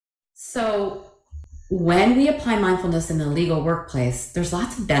So when we apply mindfulness in the legal workplace, there's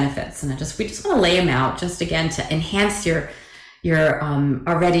lots of benefits, and we just want to lay them out just again to enhance your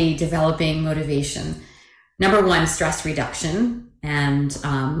already developing motivation. Number one, stress reduction, and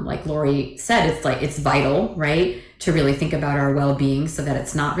like Lori said, it's vital, right, to really think about our well-being so that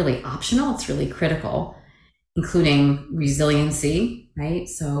it's not really optional; it's really critical, including resiliency, right?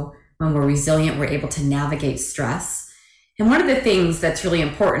 So when we're resilient, we're able to navigate stress. And one of the things that's really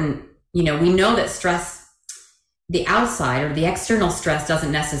important, we know that stress, the outside or the external stress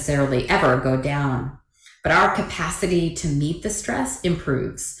doesn't necessarily ever go down, but our capacity to meet the stress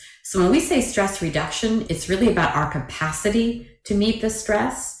improves. So when we say stress reduction, it's really about our capacity to meet the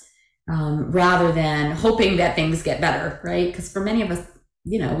stress rather than hoping that things get better, right? Because for many of us,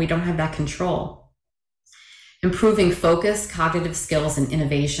 we don't have that control. Improving focus, cognitive skills, and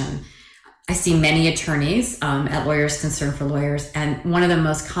innovation. I see many attorneys at Lawyers Concerned for Lawyers, and one of the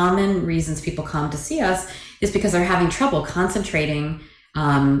most common reasons people come to see us is because they're having trouble concentrating,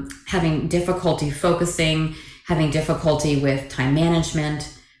 having difficulty focusing, having difficulty with time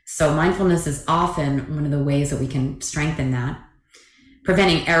management. So mindfulness is often one of the ways that we can strengthen that.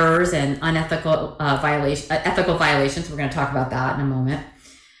 Preventing errors and ethical violations. We're going to talk about that in a moment.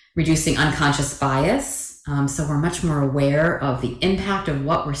 Reducing unconscious bias. So we're much more aware of the impact of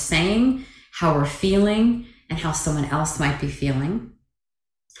what we're saying, how we're feeling, and how someone else might be feeling.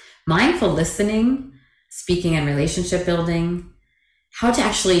 Mindful listening, speaking and relationship building, how to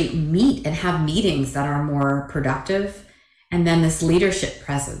actually meet and have meetings that are more productive. And then this leadership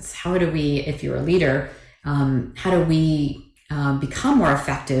presence. How do we, if you're a leader, how do we become more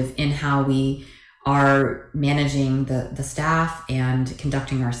effective in how we are managing the staff and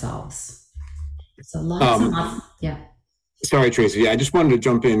conducting ourselves? So lots and lots, yeah. Sorry, Tracy. I just wanted to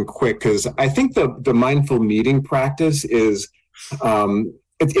jump in quick because I think the mindful meeting practice is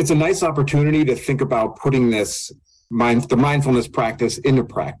it's a nice opportunity to think about putting the mindfulness practice into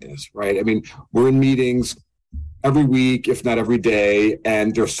practice, right? I mean, we're in meetings every week, if not every day,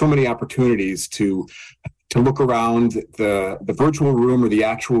 and there's so many opportunities to look around the virtual room or the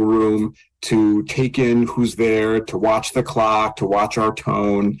actual room, to take in who's there, to watch the clock, to watch our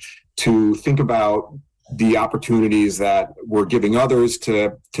tone, to think about the opportunities that we're giving others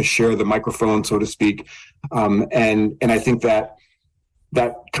to share the microphone, so to speak. And I think that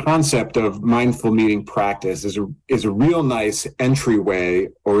concept of mindful meeting practice is a real nice entryway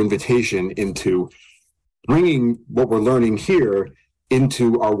or invitation into bringing what we're learning here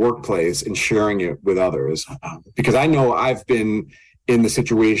into our workplace and sharing it with others. Because I know I've been in the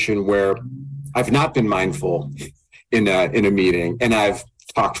situation where I've not been mindful in a meeting, and I've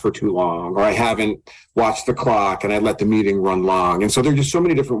talked for too long, or I haven't watched the clock and I let the meeting run long. And so there are just so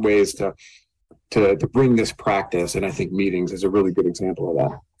many different ways to bring this practice. And I think meetings is a really good example of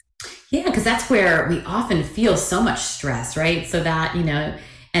that. Yeah, because that's where we often feel so much stress, right? So that,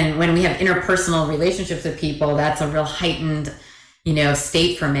 and when we have interpersonal relationships with people, that's a real heightened,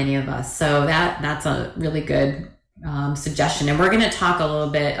 state for many of us. So that's a really good suggestion. And we're going to talk a little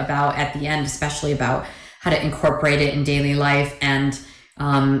bit about at the end, especially about how to incorporate it in daily life and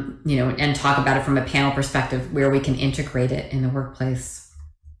and talk about it from a panel perspective where we can integrate it in the workplace.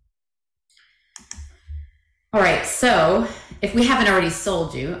 All right, so if we haven't already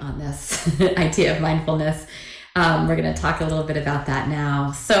sold you on this idea of mindfulness, we're going to talk a little bit about that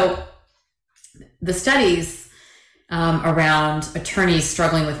now. So the studies around attorneys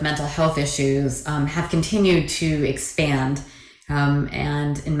struggling with mental health issues have continued to expand.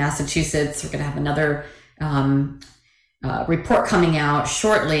 And in Massachusetts, we're going to have another report coming out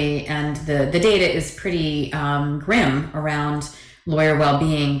shortly, and the data is pretty grim around lawyer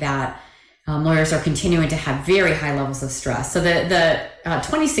well-being, that lawyers are continuing to have very high levels of stress. So the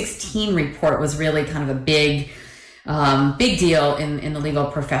 2016 report was really kind of a big deal in the legal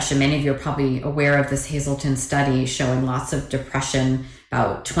profession. Many of you are probably aware of this Hazelton study showing lots of depression,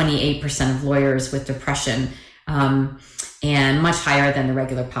 about 28% of lawyers with depression, and much higher than the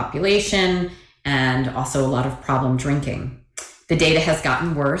regular population, and also a lot of problem drinking. The data has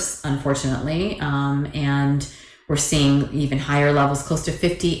gotten worse, unfortunately, and we're seeing even higher levels, close to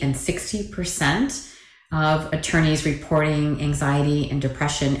 50 and 60% of attorneys reporting anxiety and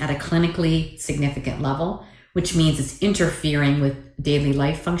depression at a clinically significant level, which means it's interfering with daily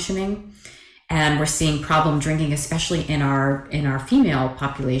life functioning. And we're seeing problem drinking, especially in our female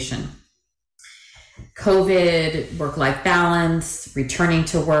population. COVID, work-life balance, returning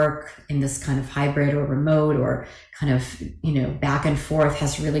to work in this kind of hybrid or remote or kind of, back and forth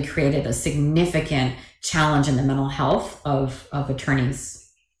has really created a significant challenge in the mental health of attorneys.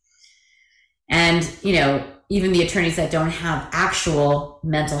 And, even the attorneys that don't have actual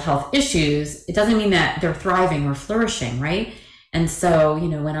mental health issues, it doesn't mean that they're thriving or flourishing, right? And so,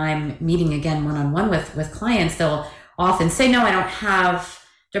 when I'm meeting again one-on-one with clients, they'll often say, no, I don't have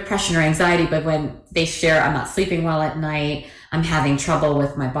depression or anxiety, but when they share, I'm not sleeping well at night, I'm having trouble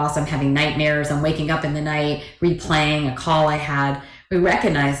with my boss, I'm having nightmares, I'm waking up in the night, replaying a call I had, we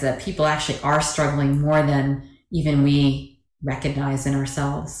recognize that people actually are struggling more than even we recognize in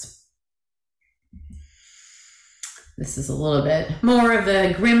ourselves. This is a little bit more of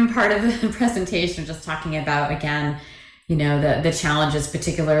the grim part of the presentation, just talking about, again, the challenges,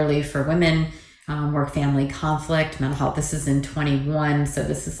 particularly for women, work-family conflict, mental health. This is in 21, so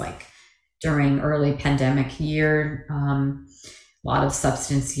this is like during early pandemic year, a lot of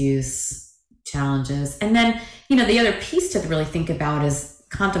substance use challenges. And then, the other piece to really think about is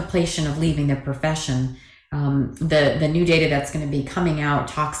contemplation of leaving the profession. The new data that's going to be coming out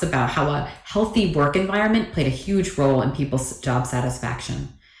talks about how a healthy work environment played a huge role in people's job satisfaction.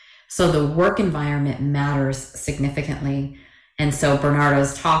 So the work environment matters significantly. And so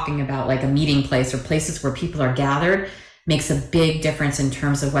Bernardo's talking about like a meeting place or places where people are gathered makes a big difference in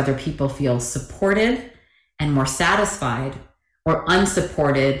terms of whether people feel supported and more satisfied, or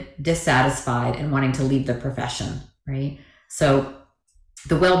unsupported, dissatisfied, and wanting to leave the profession, right? So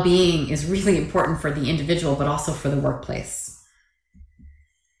the well-being is really important for the individual, but also for the workplace.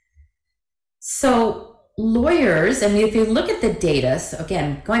 So lawyers, and if you look at the data, so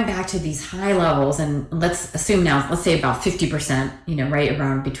again, going back to these high levels, and let's assume now, let's say about 50%, right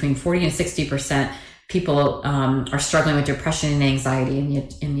around between 40 and 60% people are struggling with depression and anxiety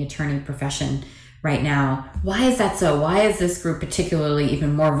in the attorney profession right now. Why is that so? Why is this group particularly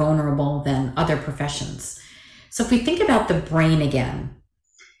even more vulnerable than other professions? So if we think about the brain again,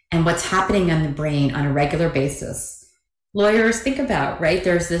 and what's happening in the brain on a regular basis, lawyers think about, right?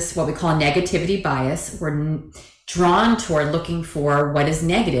 There's this, what we call negativity bias. We're drawn toward looking for what is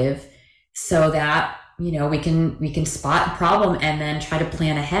negative so that, we can spot a problem and then try to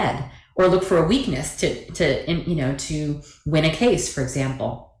plan ahead, or look for a weakness to win a case, for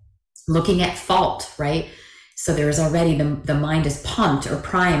example. Looking at fault, right? So there's already, the mind is pumped or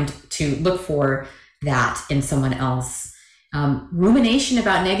primed to look for that in someone else. Rumination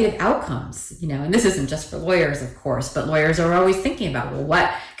about negative outcomes, and this isn't just for lawyers, of course, but lawyers are always thinking about, well,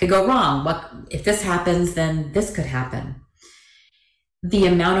 what could go wrong? What if this happens, then this could happen. The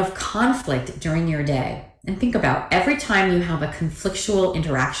amount of conflict during your day. And think about every time you have a conflictual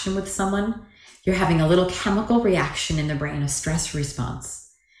interaction with someone, you're having a little chemical reaction in the brain, a stress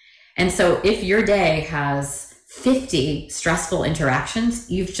response. And so if your day has 50 stressful interactions,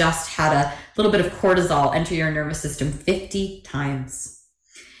 you've just had a little bit of cortisol enter your nervous system 50 times.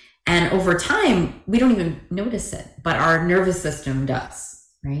 And over time, we don't even notice it, but our nervous system does,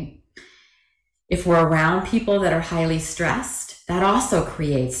 right? If we're around people that are highly stressed, that also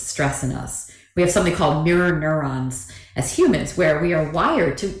creates stress in us. We have something called mirror neurons as humans, where we are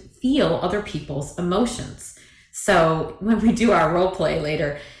wired to feel other people's emotions. So when we do our role play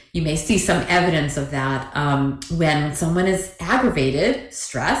later, you may see some evidence of that when someone is aggravated,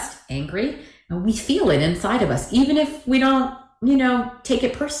 stressed, angry, and we feel it inside of us, even if we don't, take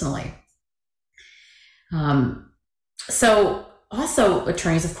it personally. So also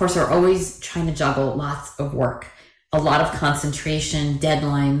attorneys, of course, are always trying to juggle lots of work, a lot of concentration,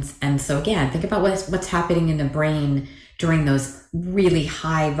 deadlines. And so again, think about what's happening in the brain during those really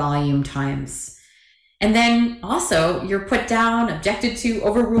high volume times. And then also you're put down, objected to,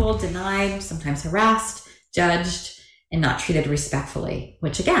 overruled, denied, sometimes harassed, judged, and not treated respectfully,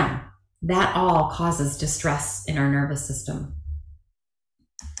 which again, that all causes distress in our nervous system.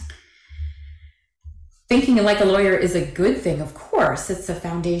 Thinking like a lawyer is a good thing, of course. It's a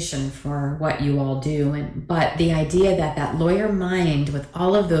foundation for what you all do. But the idea that lawyer mind, with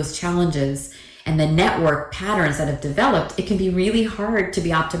all of those challenges and the network patterns that have developed, it can be really hard to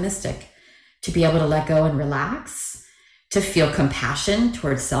be optimistic, to be able to let go and relax, to feel compassion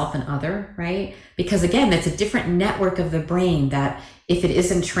towards self and other, right? Because again, it's a different network of the brain that if it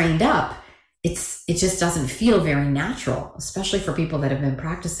isn't trained up, it just doesn't feel very natural, especially for people that have been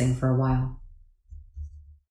practicing for a while.